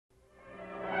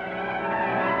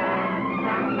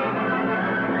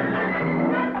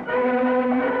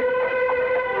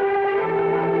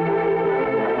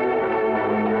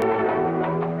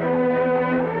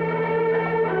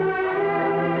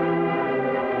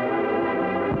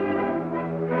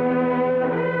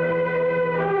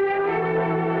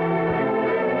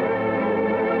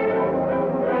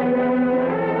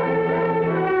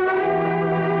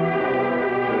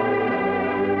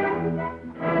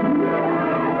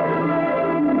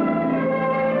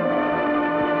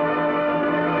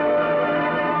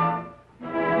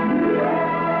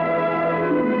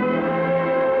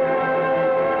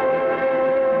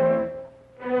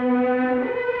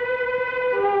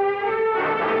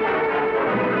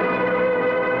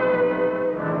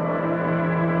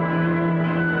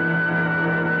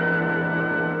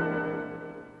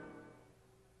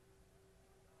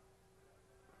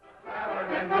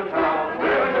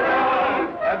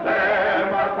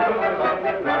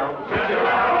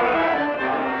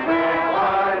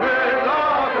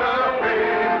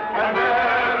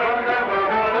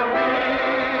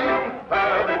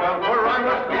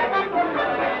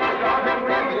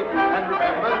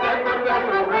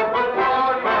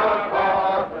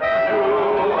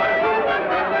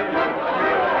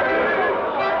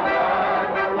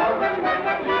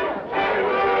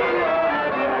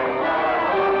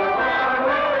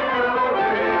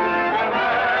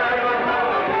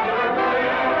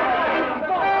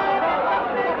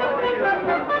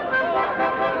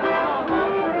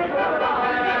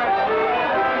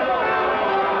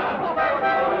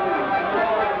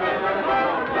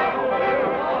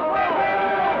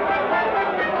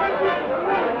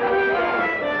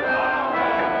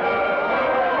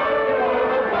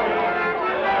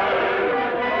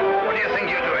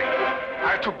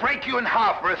break you in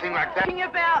half for a thing like that.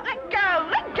 About, let go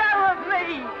of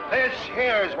me.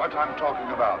 Here's what I'm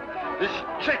talking about. This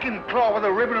chicken claw with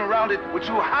a ribbon around it, which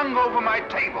you hung over my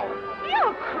table.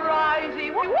 You're crazy.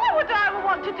 Why would I ever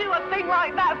want to do a thing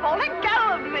like that for? Let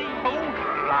go of me.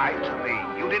 Don't lie to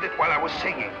me. You did it while I was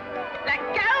singing. Let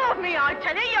go of me, I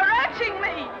tell you. You're hurting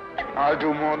me. I'll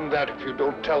do more than that if you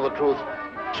don't tell the truth.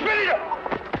 Spit it up!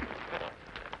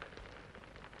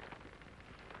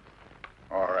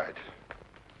 All right.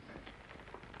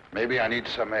 Maybe I need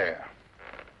some air.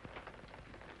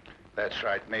 That's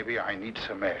right. Maybe I need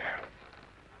some air.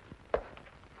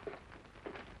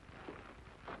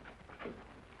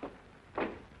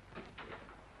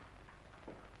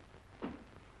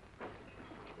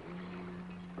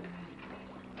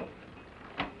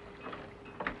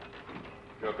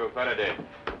 Joko Faraday.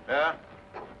 Yeah?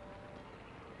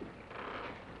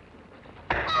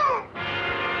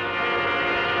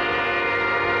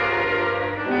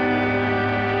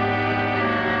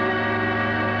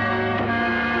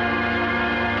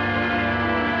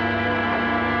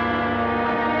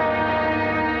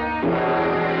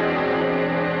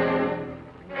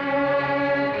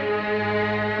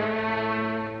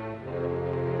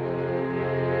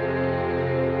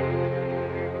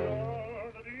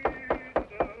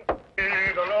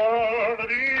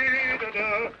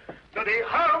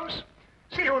 Holmes,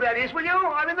 see who that is, will you?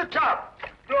 I'm in the tub.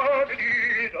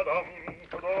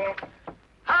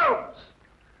 Holmes!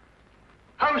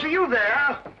 Holmes, are you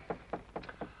there?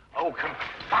 Oh,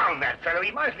 confound that fellow.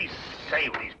 He might at least say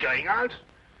when he's going out.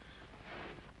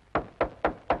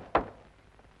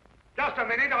 Just a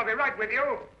minute, I'll be right with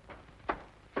you.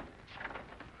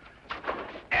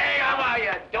 Hey, how are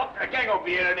you, Doc? A gang over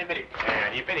here in a minute.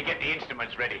 And you better get the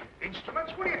instruments ready.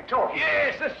 Instruments? What are you talking about?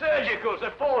 Yes, the surgicals,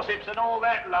 the forceps and all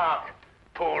that lark.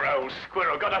 Poor old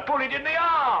squirrel got a bullet in the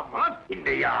arm. What? In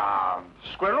the arm.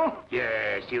 Squirrel?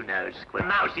 Yes, you know, squirrel.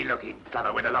 Mousy-looking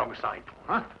fellow with a long sight.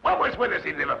 Huh? What was with us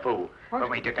in Liverpool when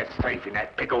we did that strafe in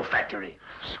that pickle factory?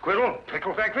 Squirrel?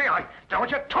 Pickle factory? I don't know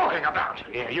what you're talking about.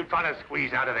 Yeah, you trying to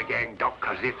squeeze out of the gang, Doc,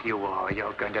 because if you are,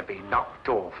 you're going to be knocked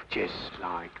off just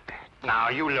like that. Now,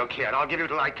 you look here. I'll give you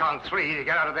till I count 3 to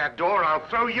get out of that door. I'll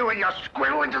throw you and your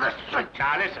squirrel into the street.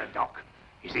 Now, listen, Doc.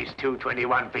 Is this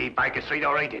 221B Baker Street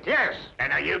or ain't it? Yes.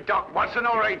 And are you Doc Watson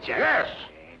or ain't you? Yes.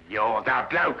 And you're the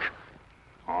bloke.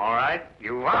 All right,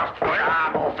 you asked for it.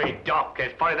 I'm off it, Doc.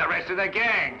 There's probably the rest of the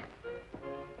gang.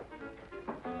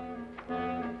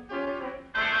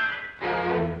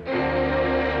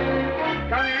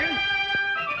 Come in.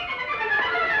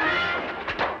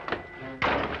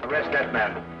 Arrest that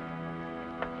man.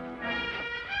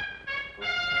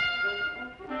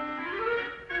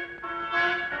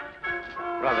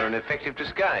 Rather an effective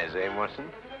disguise, eh, Watson?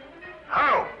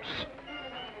 Holmes,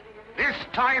 this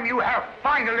time you have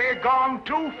finally gone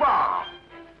too far.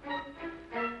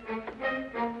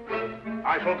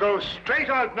 I shall go straight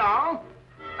out now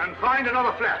and find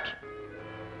another flat.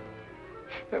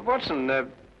 Watson,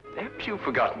 haven't you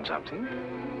forgotten something?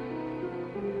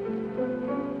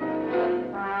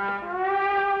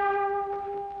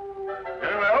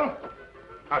 Very well.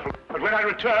 But when I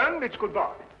return, it's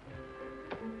goodbye.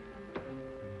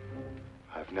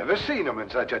 I've never seen him in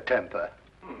such a temper.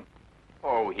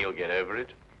 Oh, he'll get over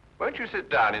it. Won't you sit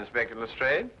down, Inspector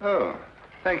Lestrade? Oh,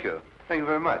 thank you. Thank you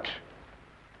very much.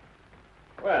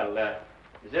 Well,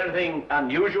 is there anything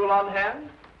unusual on hand?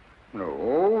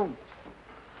 No.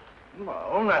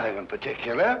 Well, nothing in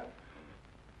particular.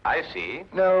 I see.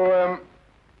 No,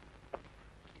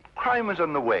 crime is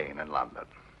on the wane in London.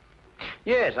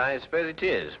 Yes, I suppose it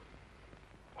is.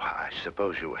 Well, I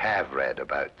suppose you have read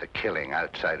about the killing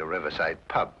outside a riverside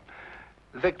pub.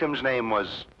 The victim's name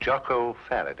was Jocko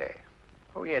Faraday.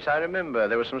 Oh, yes, I remember.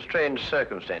 There were some strange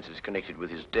circumstances connected with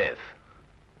his death.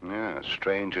 Yeah,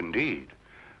 strange indeed.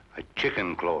 A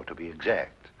chicken claw, to be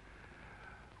exact.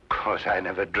 Of course, I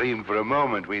never dreamed for a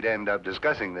moment we'd end up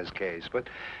discussing this case, but,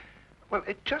 well,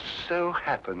 it just so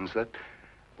happens that,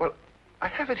 well, I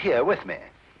have it here with me.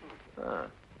 Ah.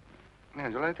 Yeah,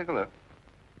 would you like to take a look?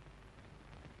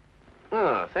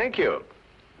 Oh, thank you.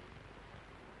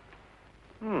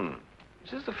 Is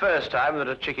this the first time that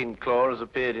a chicken claw has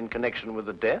appeared in connection with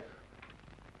the death?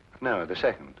 No, the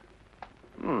second.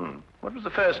 What was the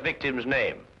first victim's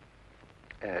name?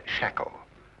 Shackle.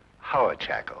 Howard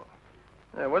Shackle.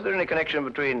 Was there any connection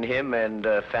between him and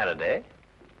Faraday?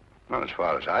 Not as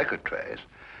far as I could trace.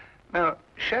 Now,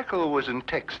 Shackle was in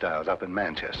textiles up in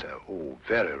Manchester. Oh,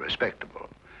 very respectable.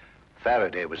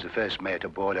 Faraday was the first mate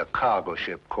aboard a cargo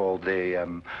ship called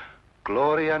the,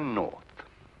 Gloria North.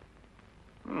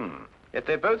 Yet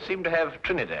they both seem to have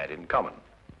Trinidad in common.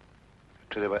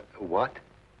 What?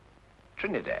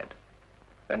 Trinidad.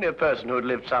 Only a person who had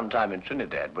lived some time in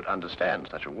Trinidad would understand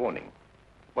such a warning.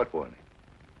 What warning?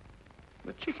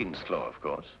 The chicken's claw, of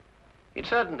course. In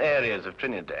certain areas of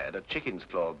Trinidad, a chicken's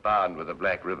claw bound with a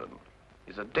black ribbon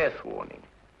is a death warning.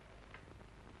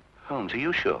 Holmes, are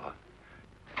you sure?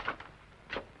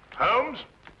 Holmes?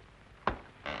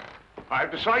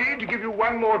 I've decided to give you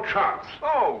one more chance.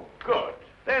 Oh, good.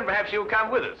 Then perhaps you'll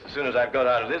come with us as soon as I've got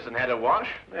out of this and had a wash.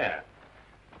 Yeah.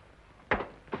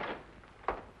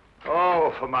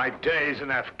 Oh, for my days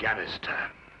in Afghanistan.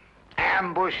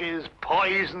 Ambushes,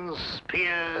 poisons,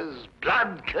 spears,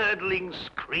 blood-curdling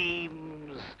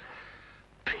screams.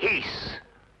 Peace.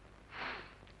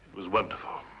 It was wonderful.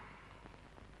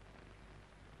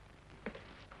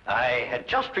 I had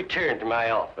just returned to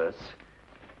my office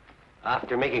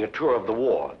after making a tour of the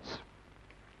wards.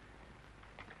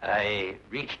 I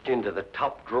reached into the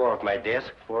top drawer of my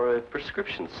desk for a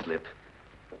prescription slip.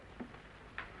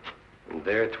 And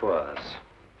there it was.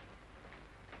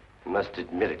 I must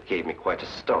admit it gave me quite a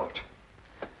start.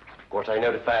 Of course, I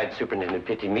notified Superintendent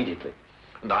Pitt immediately.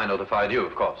 And I notified you,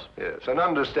 of course. Yes, an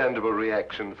understandable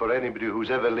reaction for anybody who's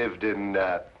ever lived in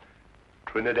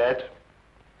Trinidad.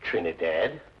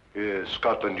 Trinidad? Yes,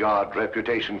 Scotland Yard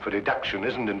reputation for deduction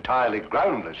isn't entirely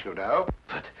groundless, you know.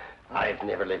 But I've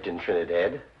never lived in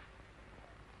Trinidad.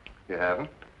 You haven't?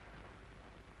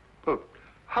 Well,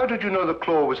 how did you know the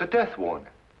claw was a death warning?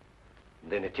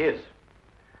 Then it is.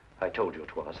 I told you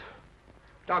it was.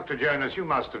 Dr. Jonas, you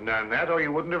must have known that, or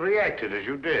you wouldn't have reacted as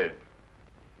you did.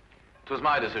 It was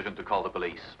my decision to call the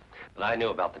police. But I knew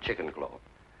about the chicken claw.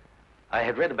 I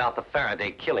had read about the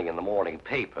Faraday killing in the morning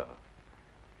paper.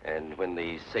 And when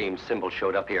the same symbol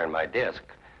showed up here on my desk,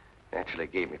 it actually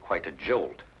gave me quite a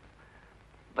jolt.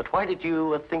 But why did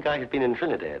you think I had been in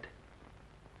Trinidad?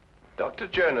 Dr.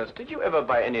 Jonas, did you ever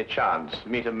by any chance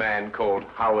meet a man called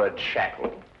Howard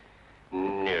Shackle?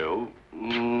 No,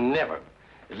 never.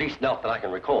 At least not that I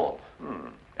can recall.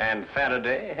 And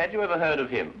Faraday, had you ever heard of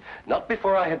him? Not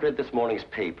before I had read this morning's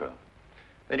paper.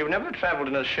 Then you've never traveled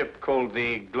in a ship called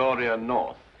the Gloria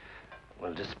North?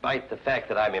 Well, despite the fact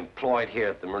that I'm employed here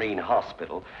at the Marine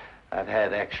Hospital, I've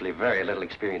had actually very little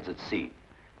experience at sea.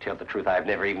 To tell the truth, I've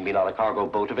never even been on a cargo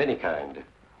boat of any kind.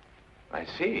 I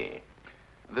see.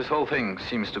 This whole thing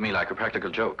seems to me like a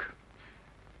practical joke.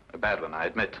 A bad one, I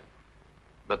admit.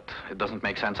 But it doesn't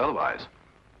make sense otherwise.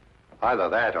 Either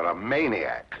that or a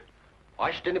maniac.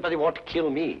 Why should anybody want to kill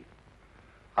me?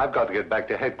 I've got to get back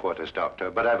to headquarters,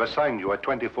 Doctor, but I've assigned you a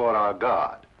 24-hour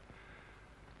guard.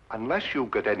 Unless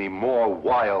you've got any more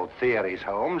wild theories,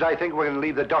 Holmes, I think we're going to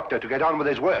leave the doctor to get on with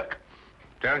his work.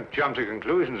 Don't jump to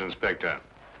conclusions, Inspector.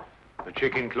 The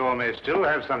chicken claw may still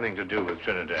have something to do with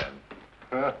Trinidad.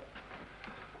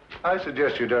 I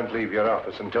suggest you don't leave your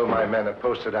office until my men are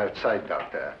posted outside,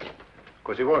 Doctor. Of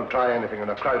course, he won't try anything in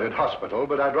a crowded hospital,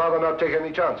 but I'd rather not take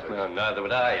any chances. No, neither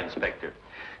would I, Inspector.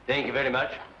 Thank you very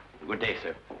much. Good day,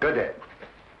 sir. Good day.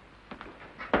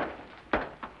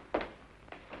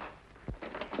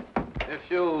 If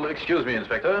you'll excuse me,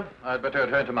 Inspector, I'd better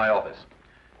return to my office.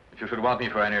 If you should want me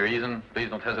for any reason, please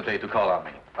don't hesitate to call on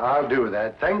me. I'll do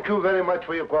that. Thank you very much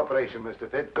for your cooperation,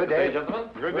 Mr. Pitt. Good day. gentlemen.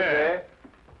 Good day.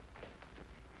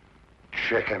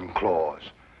 Chicken claws.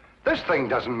 This thing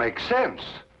doesn't make sense.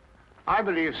 I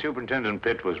believe Superintendent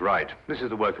Pitt was right. This is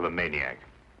the work of a maniac.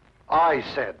 I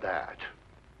said that.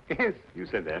 Yes, you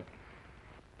said that.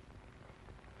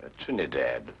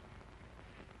 Trinidad.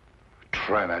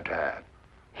 Trinidad.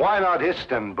 Why not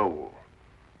Istanbul?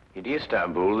 In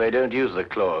Istanbul, they don't use the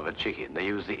claw of a chicken. They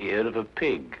use the ear of a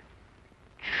pig.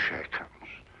 Chickens.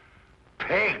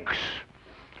 Pigs.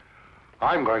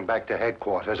 I'm going back to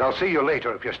headquarters. I'll see you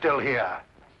later if you're still here.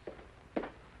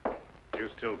 Do you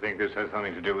still think this has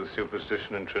something to do with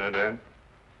superstition in Trinidad?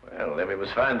 Well, then we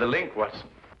must find the link, Watson.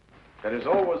 There is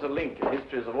always a link in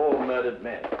histories of all murdered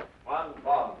men. One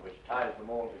bond which ties them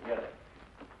all together.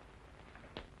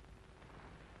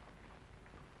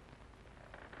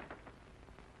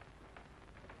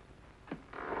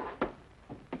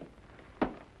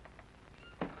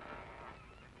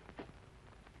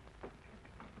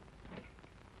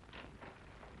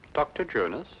 Dr.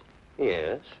 Jonas?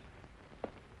 Yes.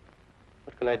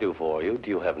 What can I do for you? Do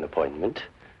you have an appointment?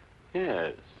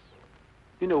 Yes.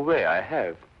 In a way, I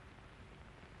have.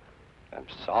 I'm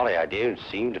sorry, I didn't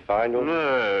seem to find one.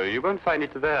 No, you won't find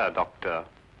it there, Doctor.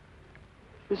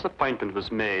 This appointment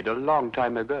was made a long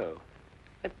time ago.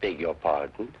 I beg your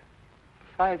pardon.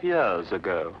 5 years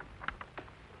ago.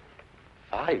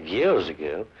 5 years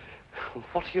ago?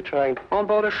 What are you trying to... On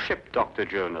board a ship, Dr.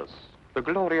 Jonas. The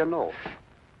Gloria North.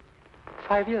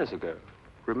 5 years ago.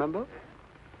 Remember?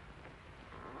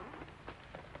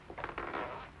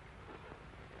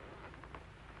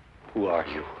 Who are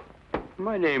you?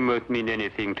 My name won't mean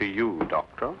anything to you,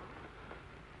 Doctor.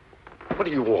 What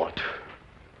do you want?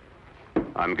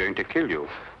 I'm going to kill you.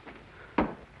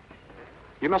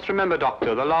 You must remember,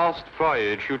 Doctor, the last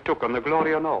voyage you took on the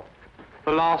Gloria North.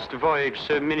 The last voyage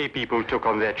so many people took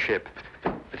on that ship.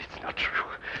 But it's not true.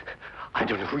 I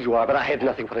don't know who you are, but I had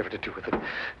nothing whatever to do with it.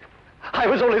 I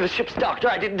was only the ship's doctor.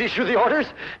 I didn't issue the orders.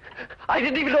 I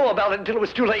didn't even know about it until it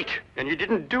was too late. And you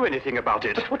didn't do anything about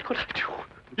it. But what could I do?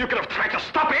 You could have tried to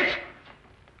stop it.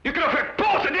 You could have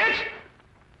reported it.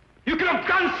 You could have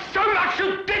done so much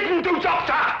you didn't do,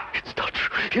 Doctor. It's not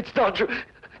true. It's not true.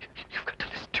 You've got to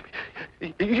listen to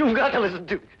me. You've got to listen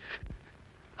to me.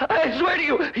 I swear to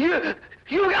you,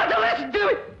 you've got to listen to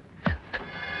me.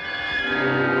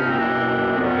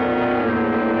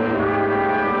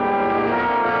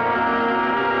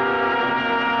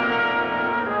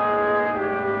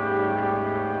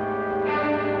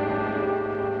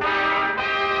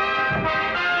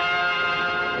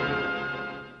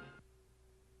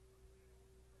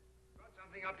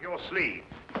 Your sleeve.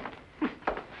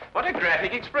 What a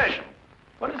graphic expression.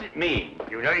 What does it mean?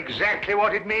 You know exactly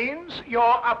what it means. You're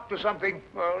up to something.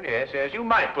 Well, yes, you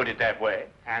might put it that way.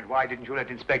 And why didn't you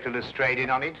let Inspector Lestrade in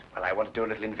on it? Well, I want to do a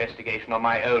little investigation on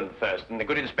my own first, and the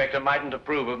good inspector mightn't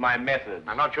approve of my methods.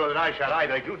 I'm not sure that I shall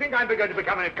either. If you think I'm going to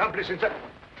become an accomplice in such...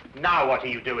 Now what are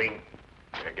you doing?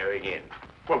 We're going in.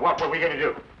 Well, what were we going to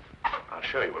do? I'll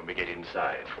show you when we get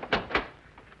inside.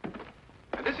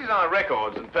 And this is our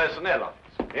records and personnel office.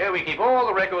 Here we keep all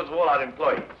the records of all our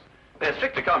employees. They're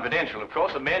strictly confidential, of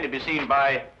course, and may only be seen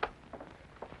by...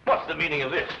 What's the meaning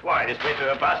of this? Why, this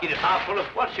paper basket is half full of...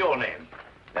 What's your name?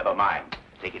 Never mind.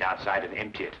 Take it outside and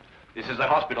empty it. This is a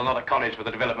hospital, not a college for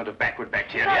the development of backward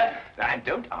bacteria. And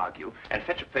don't argue, and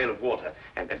fetch a pail of water,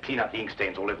 and clean up the ink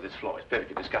stains all over this floor. It's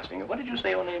perfectly disgusting. And what did you say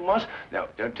your name was? No,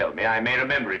 don't tell me. I may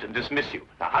remember it and dismiss you.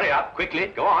 Now, hurry up, quickly.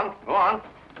 Go on, go on.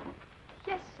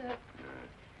 Yes, sir.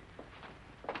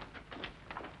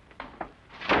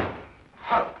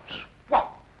 Holmes, what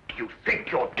do you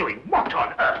think you're doing? What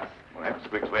on earth? Well, that's the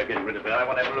quickest way of getting rid of her. I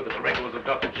want to have a look at the records of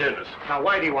Dr. Jonas. Now,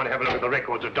 why do you want to have a look at the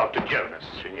records of Dr. Jonas?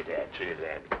 Trinidad.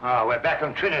 Oh, we're back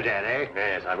on Trinidad, eh?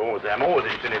 Yes, I'm always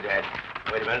in Trinidad.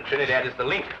 Wait a minute, Trinidad is the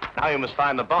link. Now you must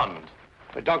find the bond.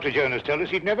 But Dr. Jonas told us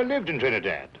he'd never lived in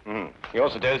Trinidad. He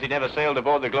also told us he never sailed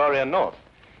aboard the Gloria North.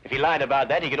 If he lied about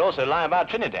that, he could also lie about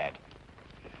Trinidad.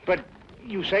 But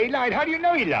you say he lied. How do you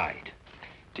know he lied?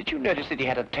 Did you notice that he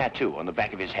had a tattoo on the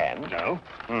back of his hand? No.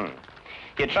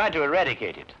 He had tried to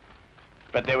eradicate it.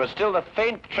 But there was still the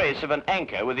faint trace of an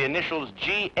anchor with the initials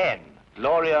GN,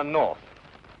 Gloria North.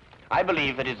 I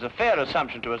believe that it's a fair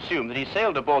assumption to assume that he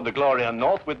sailed aboard the Gloria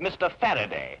North with Mr.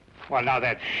 Faraday. Well, now,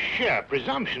 that's sheer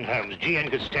presumption, Holmes. GN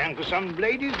could stand for some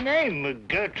lady's name,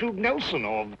 Gertrude Nelson,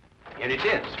 or... Here it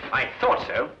is. I thought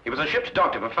so. He was a ship's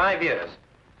doctor for 5 years.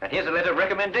 And here's a letter of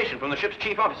recommendation from the ship's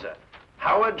chief officer,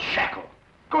 Howard Shackle.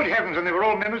 Good heavens, and they were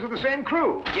all members of the same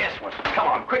crew. Yes, Watson. Come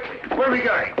on, quickly. Where are we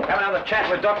going? Have another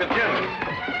chat with Dr. Jones.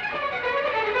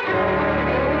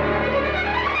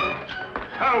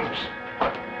 Holmes!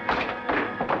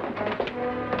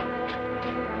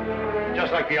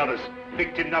 Just like the others.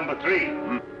 Victim number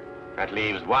 3. That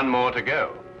leaves one more to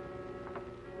go.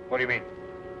 What do you mean?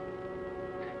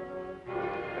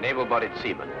 An able-bodied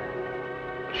seaman,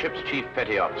 the ship's chief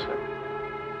petty officer,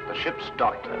 the ship's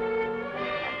doctor,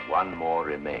 and one more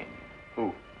remain.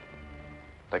 Who?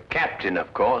 The captain,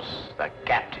 of course, the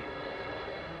captain.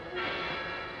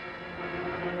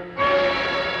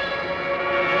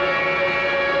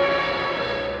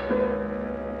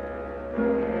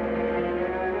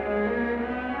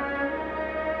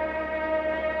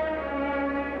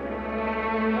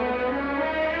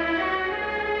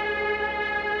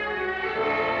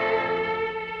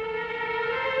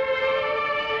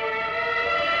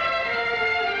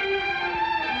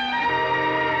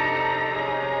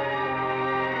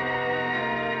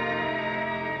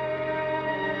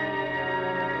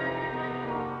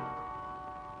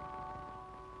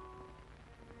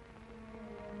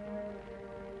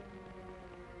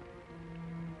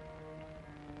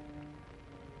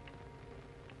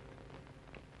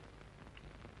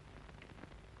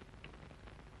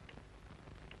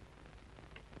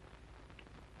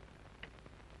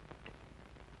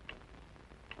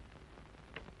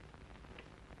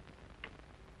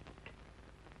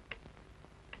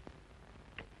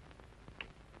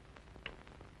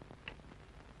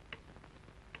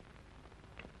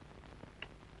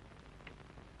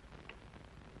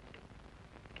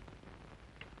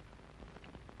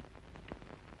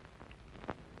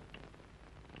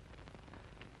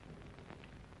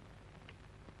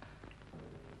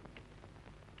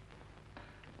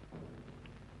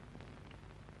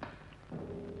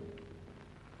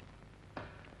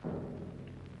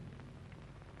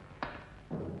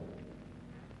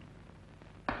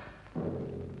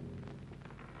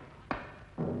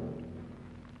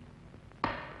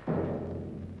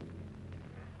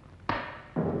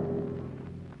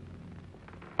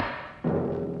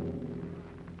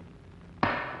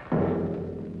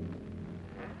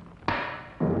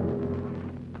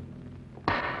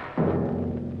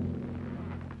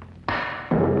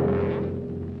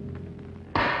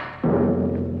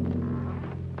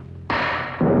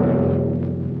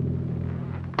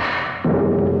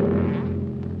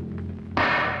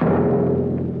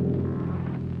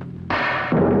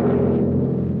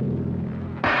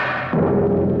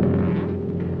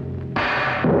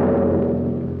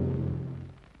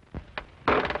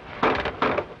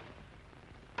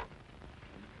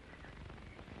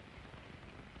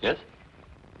 Yes?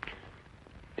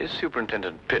 Is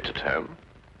Superintendent Pitt at home?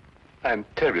 I'm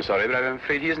terribly sorry, but I'm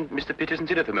afraid he isn't. Mr. Pitt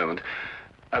isn't in at the moment.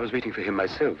 I was waiting for him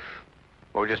myself.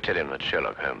 Well, just tell him that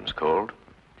Sherlock Holmes called.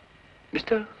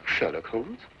 Mr. Sherlock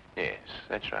Holmes? Yes,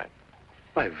 that's right.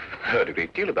 I've heard a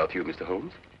great deal about you, Mr.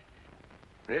 Holmes.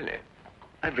 Really?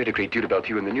 I've read a great deal about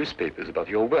you in the newspapers, about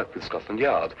your work with Scotland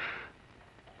Yard.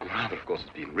 Rather, of course,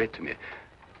 it's been read to me.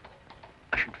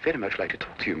 I should very much like to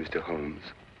talk to you, Mr. Holmes.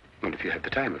 Well, if you have the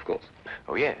time, of course.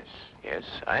 Oh, yes. Yes,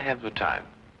 I have the time.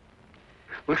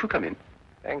 Won't you come in?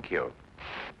 Thank you.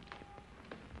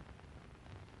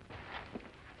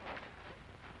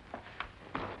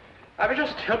 I was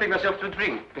just helping myself to a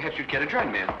drink. Perhaps you'd care to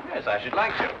join me. Yes, I should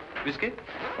like to. Whiskey?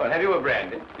 Well, have you a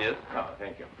brandy? Yes. Oh,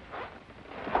 thank you.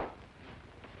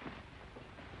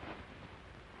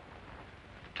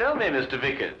 Tell me, Mr.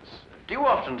 Vickers, do you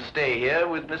often stay here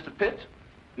with Mr. Pitt?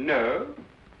 No,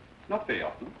 not very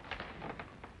often.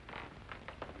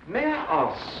 May I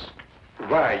ask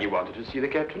why you wanted to see the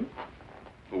captain?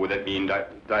 Or would that mean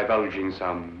divulging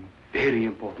some very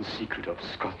important secret of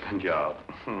Scotland Yard?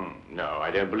 No, I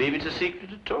don't believe it's a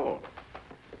secret at all.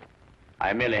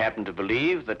 I merely happen to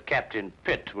believe that Captain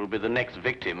Pitt will be the next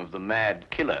victim of the mad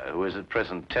killer who is at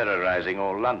present terrorizing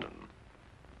all London.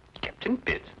 Captain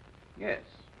Pitt? Yes.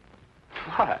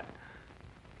 Why?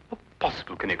 What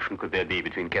possible connection could there be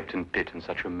between Captain Pitt and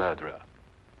such a murderer,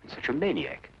 and such a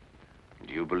maniac?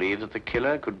 Do you believe that the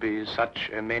killer could be such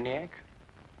a maniac?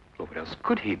 Well, what else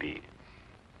could he be?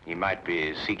 He might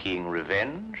be seeking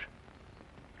revenge.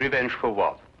 Revenge for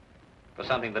what? For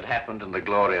something that happened in the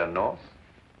Gloria North.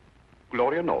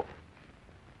 Gloria North?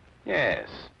 Yes,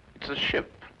 it's a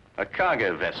ship, a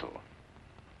cargo vessel.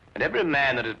 And every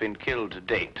man that has been killed to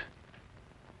date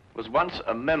was once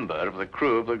a member of the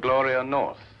crew of the Gloria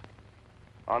North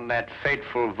on that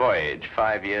fateful voyage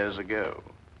 5 years ago.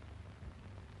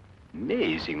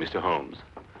 Amazing, Mr. Holmes.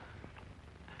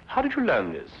 How did you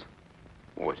learn this?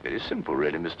 Oh, it's very simple,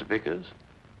 really, Mr. Vickers.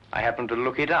 I happened to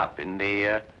look it up in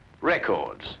the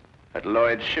records at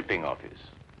Lloyd's shipping office.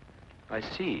 I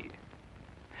see.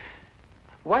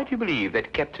 Why do you believe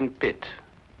that Captain Pitt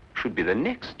should be the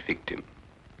next victim?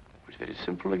 It's very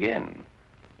simple again.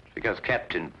 It's because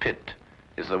Captain Pitt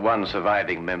is the one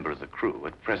surviving member of the crew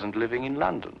at present living in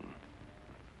London.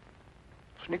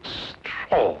 It's an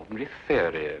extraordinary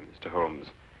theory, Mr. Holmes.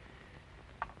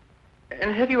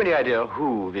 And have you any idea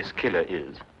who this killer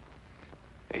is?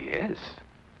 Yes.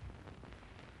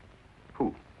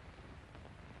 Who?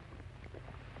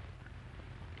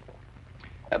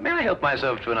 May I help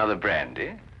myself to another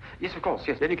brandy? Yes, of course.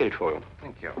 Yes, let me get it for you.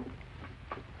 Thank you.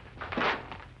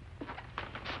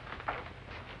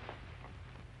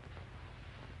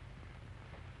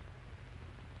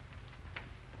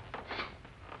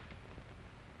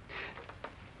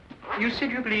 You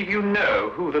said you believe you know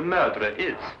who the murderer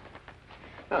is.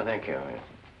 Oh, thank you.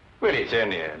 Well, it's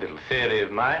only a little theory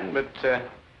of mine, but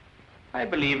I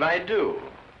believe I do.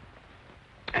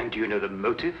 And do you know the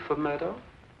motive for murder?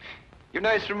 You know,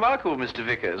 it's remarkable, Mr.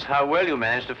 Vickers, how well you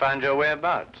managed to find your way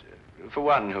about, for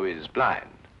one who is blind.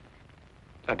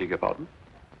 I beg your pardon?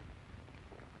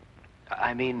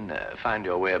 I mean, find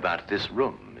your way about this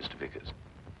room, Mr. Vickers.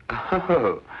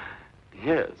 Oh,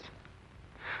 yes.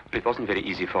 But it wasn't very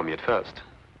easy for me at first.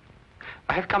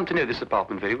 I have come to know this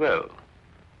apartment very well.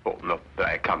 Well, not that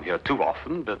I come here too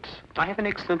often, but I have an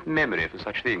excellent memory for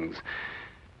such things.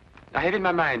 I have in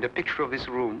my mind a picture of this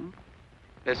room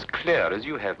as clear as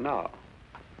you have now.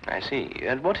 I see.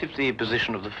 And what if the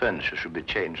position of the furniture should be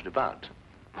changed about?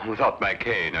 Without my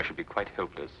cane, I should be quite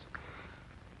helpless.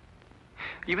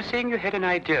 You were saying you had an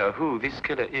idea who this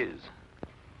killer is.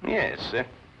 Yes.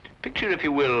 Picture, if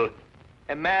you will,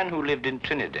 a man who lived in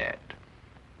Trinidad.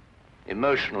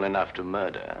 Emotional enough to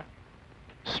murder,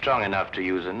 strong enough to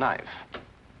use a knife,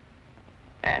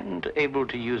 and able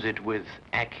to use it with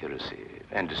accuracy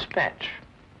and dispatch.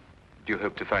 Do you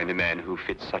hope to find a man who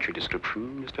fits such a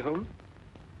description, Mr. Holmes?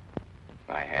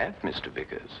 I have, Mr.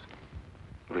 Vickers.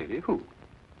 Really? Who?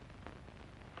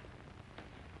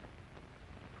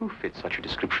 Who fits such a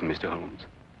description, Mr. Holmes?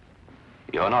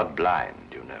 You're not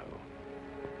blind, you know.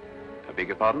 I beg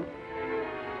your pardon?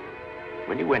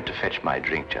 When you went to fetch my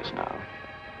drink just now,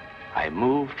 I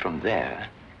moved from there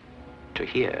to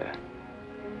here,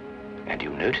 and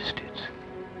you noticed it.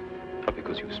 Oh,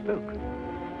 because you spoke.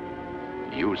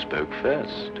 You spoke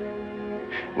first.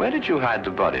 Where did you hide the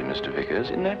body, Mr. Vickers?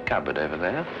 In that cupboard over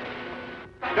there?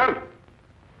 Don't!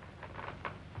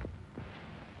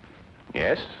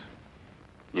 Yes?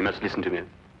 You must listen to me.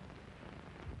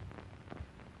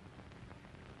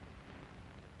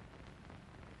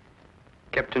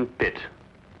 Captain Pitt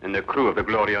and the crew of the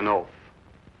Gloria North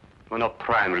were not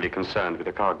primarily concerned with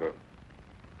the cargo,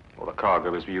 or the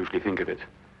cargo as we usually think of it.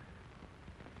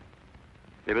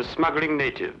 They were smuggling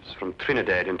natives from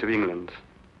Trinidad into England.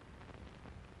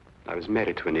 I was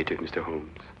married to a native, Mr.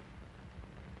 Holmes.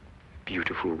 A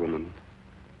beautiful woman.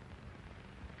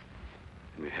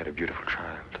 And we had a beautiful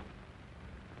child.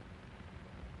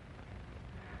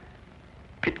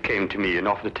 Pitt came to me and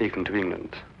offered to take them to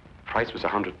England. The price was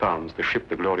 £100, the ship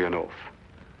the Gloria North.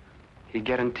 He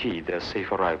guaranteed their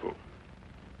safe arrival.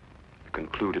 We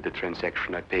concluded the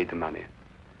transaction. I paid the money.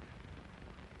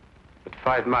 But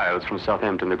 5 miles from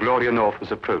Southampton, the Gloria North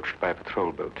was approached by a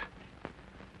patrol boat.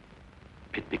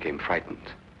 Pitt became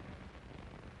frightened.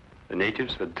 The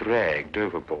natives were dragged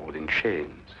overboard in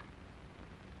chains.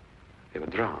 They were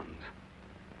drowned.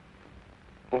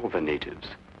 All the natives.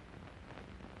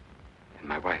 And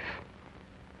my wife.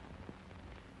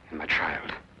 And my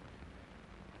child.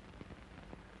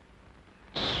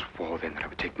 Swore then that I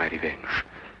would take my revenge.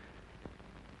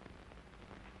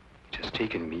 It has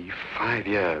taken me 5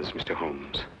 years, Mr.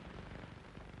 Holmes.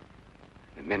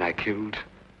 The men I killed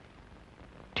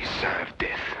deserved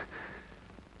death.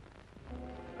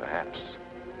 Perhaps.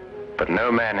 But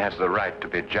no man has the right to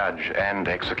be judge and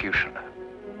executioner.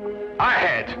 I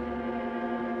had.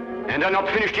 And I'm not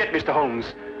finished yet, Mr.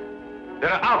 Holmes.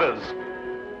 There are others.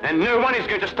 And no one is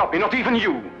going to stop me, not even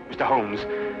you, Mr. Holmes.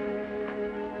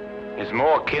 Is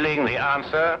more killing the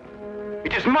answer?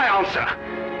 It is my answer.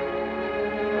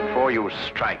 Before you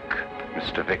strike,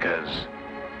 Mr. Vickers,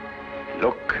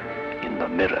 look in the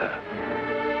mirror.